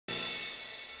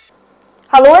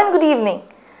Hello and good evening.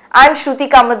 I am Shruti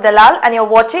Kamath Dalal and you are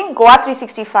watching Goa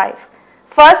 365.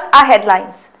 First, our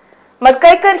headlines.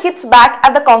 Madkaikar hits back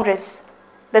at the Congress.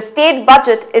 The state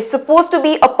budget is supposed to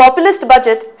be a populist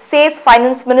budget, says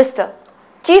Finance Minister.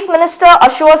 Chief Minister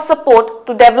assures support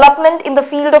to development in the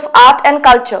field of art and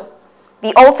culture.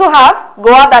 We also have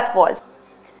Goa That Was.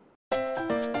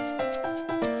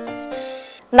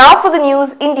 Now for the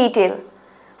news in detail.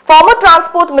 Former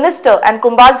Transport Minister and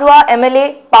Kumbhajua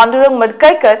MLA Pandurang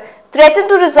Madkaikar threatened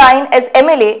to resign as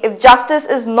MLA if justice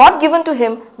is not given to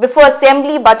him before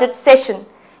Assembly budget session.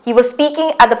 He was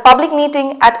speaking at the public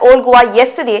meeting at Old Goa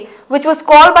yesterday, which was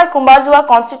called by Kumbhajua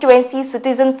Constituency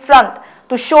Citizen Front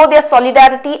to show their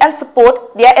solidarity and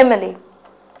support their MLA.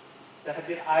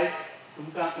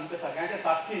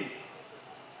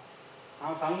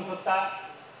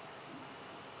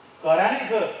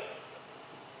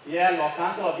 या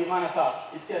लोकांचो अभिमान आसा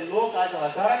इतके लोक आज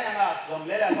हजारांनी हांगा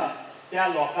जमलेले आसा त्या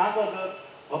लोकांचो जर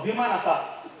अभिमान आसा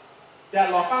त्या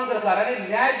लोकांक जर खऱ्यांनी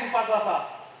न्याय दिवपाचो आसा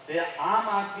ते आम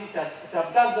आदमी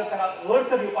शब्दाक जर ताका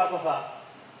अर्थ दिवपाचो आसा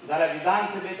जाल्यार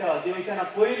विधानसभेच्या अधिवेशना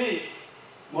पयलीं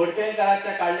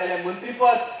मडकयकाराच्या काडलेले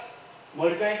मंत्रीपद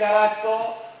मडकयकाराचो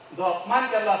जो अपमान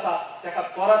केल्लो आसा ताका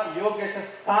परत योग्य अशें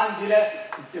स्थान दिले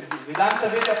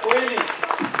विधानसभेच्या पयलीं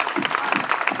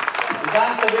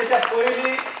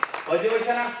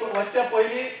अधिवेशनाक वच्चे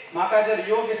पयलीं म्हाका जर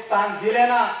योग्य स्थान दिलें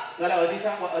ना जाल्यार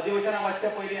अधिवेशनाक वच्चे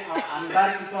पयलीं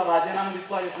आमदारकीचो राजीनामा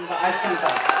दिवचो हें तुमकां आयज सांगता.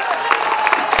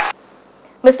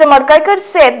 Mr. Madkaikar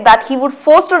said that he would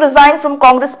force to resign from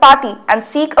Congress party and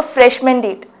seek a fresh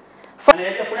mandate. आनी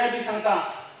हेच्या फुडें बी सांगता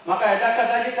म्हाका हेच्या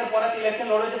खातीर जर परत इलेक्शन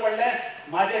लडोवचें पडलें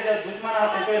म्हाजे जे दुश्मन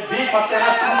आसा तेंचे भीक मागतना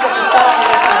तुमच्या पुस्तकांत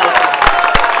इलेक्शन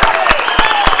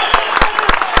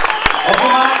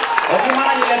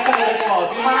अभिमानान इलेक्शन लडयतलो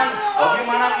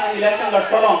अभिमानान इलेक्शन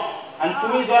लडटलो आनी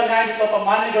तुमी जो न्याय दितलो तो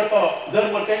मान्य करतलो.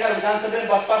 जर मडकयकार विधानसभेत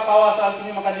बसपाक फावो आसा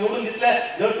तुमी म्हाका निवडून दितले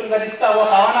जर तुमकां दिसता हो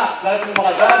फावना जाल्यार तुमी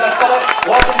म्हाका जबाब धाडटलो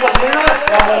हो तुमचो निर्णय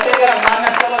ह्या मडकयकाराक मान्य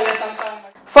आसतलो हें सांगता.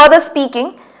 Further speaking,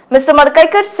 Mr.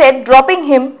 Madkaikar said dropping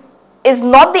him is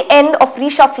not the end of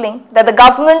reshuffling, that the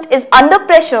government is under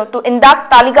pressure to induct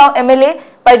Taligaon MLA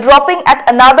by dropping at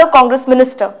another Congress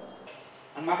minister.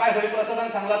 आनी म्हाका हरिप्रसादान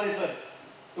सांगला थंयसर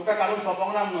तुका काडून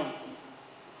सोंपोंक ना म्हणून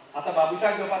आता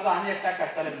बाबुशाक घेवपाचो आनी एकट्याक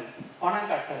काडटले म्हणून कोणाक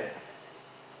काडटले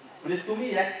म्हणजे तुमी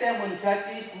एकट्या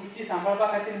मनशाची खुर्ची सांबाळपा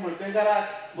खातीर मडकयकाराक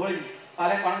बळी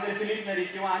फाल्यां कोणा तरी फिलीप मेरी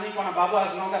किंवा आनी कोणा बाबू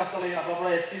आजगांवकार आसतलो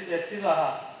बाबा एससी जो आहा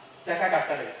ताका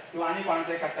काडटले किंवा आनी कोणा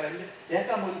तरी काडटले म्हणजे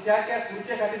एका मनशाच्या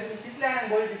खुर्चे खातीर तुमी कितले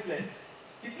जाणांक बळी दितले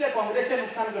कितले काँग्रेसचें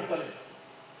नुकसान करतले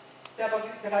त्या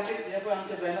खातीर हे पळय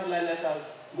आमचे बॅनर लायले आसा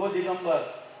गो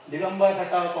दिगंबर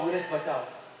हटाव काँग्रेस बचाव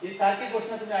ही सारकी गोष्ट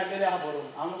तुम्ही हाडलेली आहा बरोवन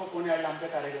हांव नको कोणी हाडला आमच्या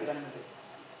कार्यकर्त्यांनी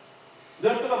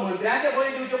जर तुका मंत्र्यांचे बळी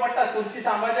दिवचे पडटा खुर्ची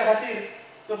सांबाळच्या खातीर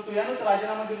तर तुवेंनूच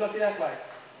राजीनामा दिलो कित्याक bye.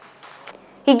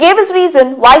 He gave his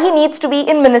reason why he needs to be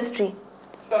in ministry.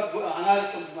 हांगा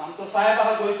आमचो साहेब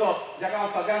आहा गोंयचो जाका हांव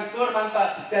सगळ्यांक चड मानता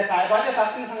त्या साहेबाच्या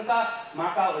साक्षीन सांगता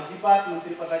म्हाका अजिबात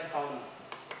मंत्रीपदाची फाव ना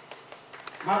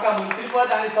म्हाका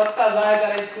मंत्रीपद आनी सत्ता जाय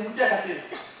जाल्यार तुमचे खातीर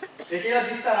एकदा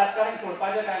दिसता राजकारण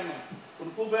सोडपाचें काय म्हणून पूण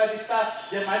खूब वेळा दिसता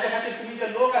जे म्हाजे खातीर तुमी जे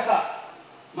लोक आसा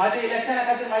म्हाजे इलेक्शना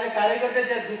खातीर म्हाजे कार्यकर्ते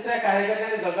जे दुसऱ्या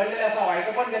कार्यकर्त्यांनी झगडलेले आसा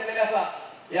वायटपण घेतलेले आसा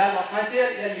ह्या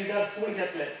लोकांचेर हे लिडर फूड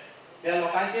घेतले ह्या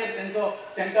लोकांचेर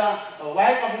तांकां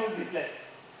वायट वागणूक दितले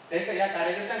तांकां ह्या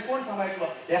कार्यकर्त्यांक कोण सांबाळटलो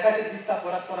ह्या खातीर दिसता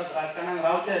परत राजकारणांत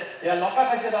रावचे ह्या लोकां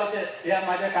खातीर रावचे ह्या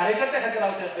म्हाज्या कार्यकर्त्या खातीर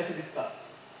रावचे अशें दिसता.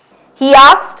 He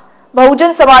asked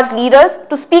Bahujan Samaj leaders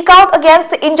to speak out against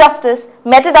the injustice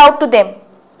meted out to them.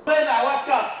 आवाज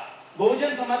का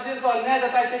बहुजन समाजाचो अन्याय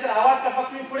जाता तेचेर आवाज काडपाक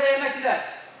तुम्ही फुडें येना कित्याक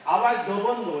आवाज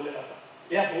दबोवन दवरलेलो आसा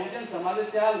ह्या बहुजन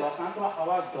समाजाच्या लोकांचो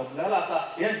आवाज दबलेलो आसा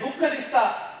हें दुख्ख दिसता.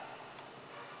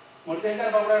 मडकयकार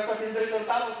बाबा कितें तरी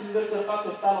करपाक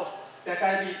सोदतालो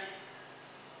तेकाय बी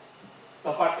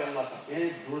सपाट केल्लो आसा हें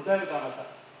दुर्दैव काम आसा.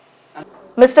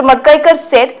 Mr. Madkaikar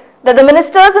said that the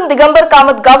ministers in Digambar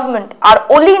Kamath government are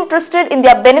only interested in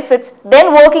their benefits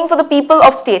than working for the people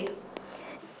of state.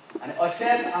 आणि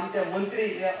अशेच आमचे मंत्री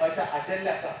जे अशे आशिल्ले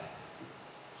आसा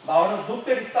भावना दुख्ख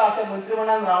दिसता अशें मंत्री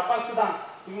मंडळान रावपाक सुद्दां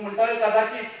तुम्ही म्हणटाले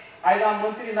कदाचित आयज हांव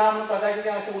मंत्री ना म्हणून कदाचित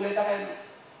अशें उलयता काय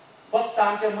फक्त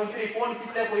आमचे मंत्री कोण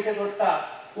कितले पयशे जोडटा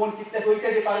कोण कितले खंयच्या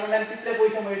डिपार्टमेंटान कितले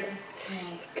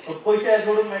पयशे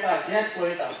जोडून मेळटा हेंच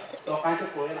पळयता लोकांचें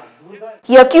पळयना.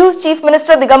 He accused Chief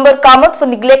Minister Digambar Kamath for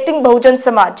neglecting Bahujan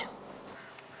Samaj.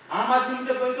 आम आदमी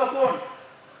म्हणजे गोंयचो कोण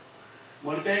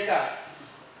मडकयकार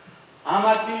आम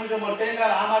आदमी म्हणजे मडकयकार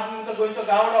आम आदमी म्हणजे गोंयचो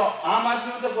गावडो आम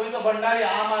आदमी म्हणजे गोंयचो भंडारी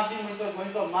आम आदमी म्हणजे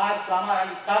गोंयचो मार चामार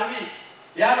आनी कारवी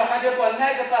या लोकांचे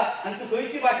अन्याय करता आणि तू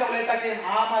खंयची भाषा उलयता की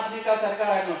आम आदमी का सरकार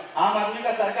आहे न्हू, आम आदमी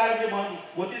का सरकार म्हणजे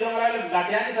मोती दोंगराले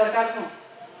गाठयांनी सरकार न्हू.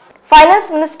 Finance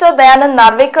Minister Dayanand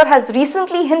Narvekar has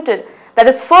recently hinted that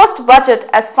his first budget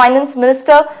as Finance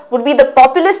Minister would be the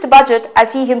populist budget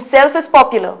as he himself is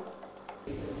popular.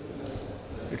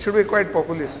 It should be quite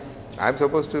populist. I am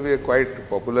supposed to be a quite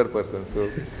popular person, so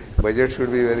budget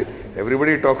should be very.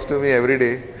 Everybody talks to me every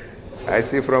day. I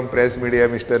see from press media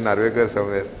Mr. Narvekar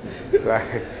somewhere. So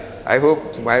I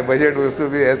hope my budget will also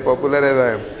be as popular as I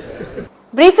am.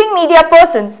 Briefing media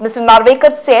persons, Mr.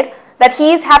 Narvekar said that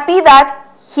he is happy that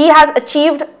he has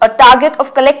achieved a target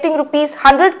of collecting rupees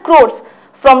 100 crores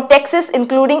from taxes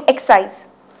including excise.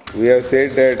 We have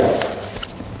said that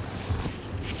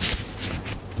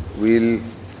we'll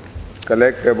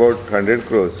collect about 100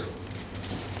 crores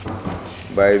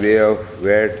by way of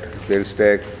VAT, sales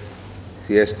tax,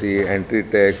 CST, entry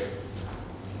tax,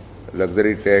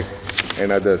 luxury tax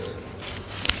and others,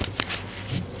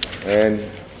 and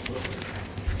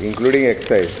including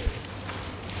excise.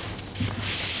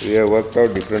 We have worked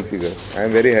out different figures. I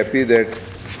am very happy that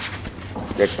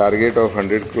the target of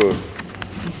 100 crore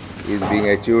is being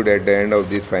achieved at the end of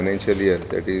this financial year,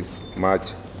 that is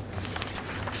March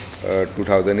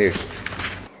 2008.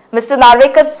 Mr.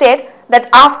 Narvekar said that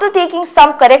after taking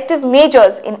some corrective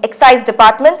measures in excise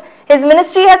department, his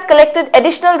ministry has collected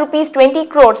additional rupees 20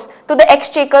 crores to the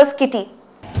exchequer's kitty.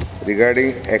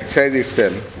 Regarding excise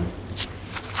itself,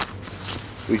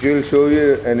 which will show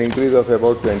you an increase of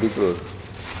about 20 crores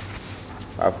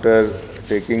after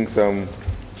taking some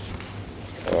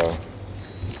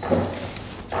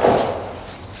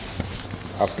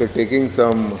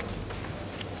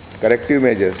corrective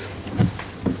measures.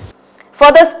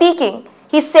 Further speaking,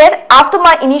 he said, after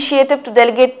my initiative to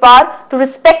delegate power to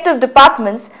respective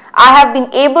departments, I have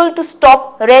been able to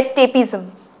stop red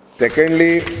tapeism.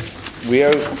 Secondly, we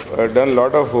have done a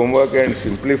lot of homework and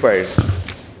simplified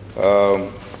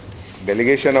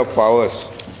delegation of powers,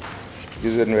 which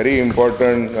is a very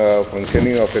important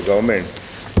functioning of a government,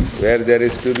 where there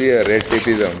is to be a red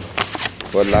tapeism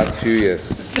for last few years.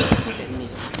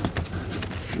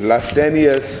 Last 10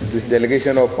 years, this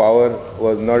delegation of power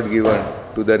was not given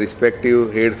to the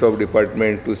respective heads of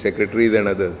department, to secretaries and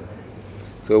others.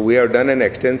 So we have done an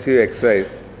extensive exercise,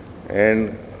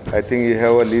 and I think you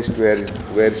have a list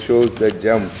where shows the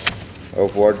jump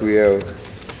of what we have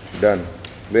done.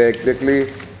 We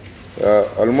exactly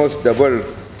almost doubled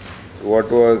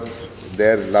what was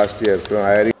there last year from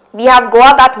hiring. We have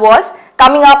Goa That Was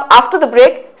coming up after the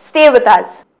break. Stay with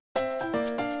us.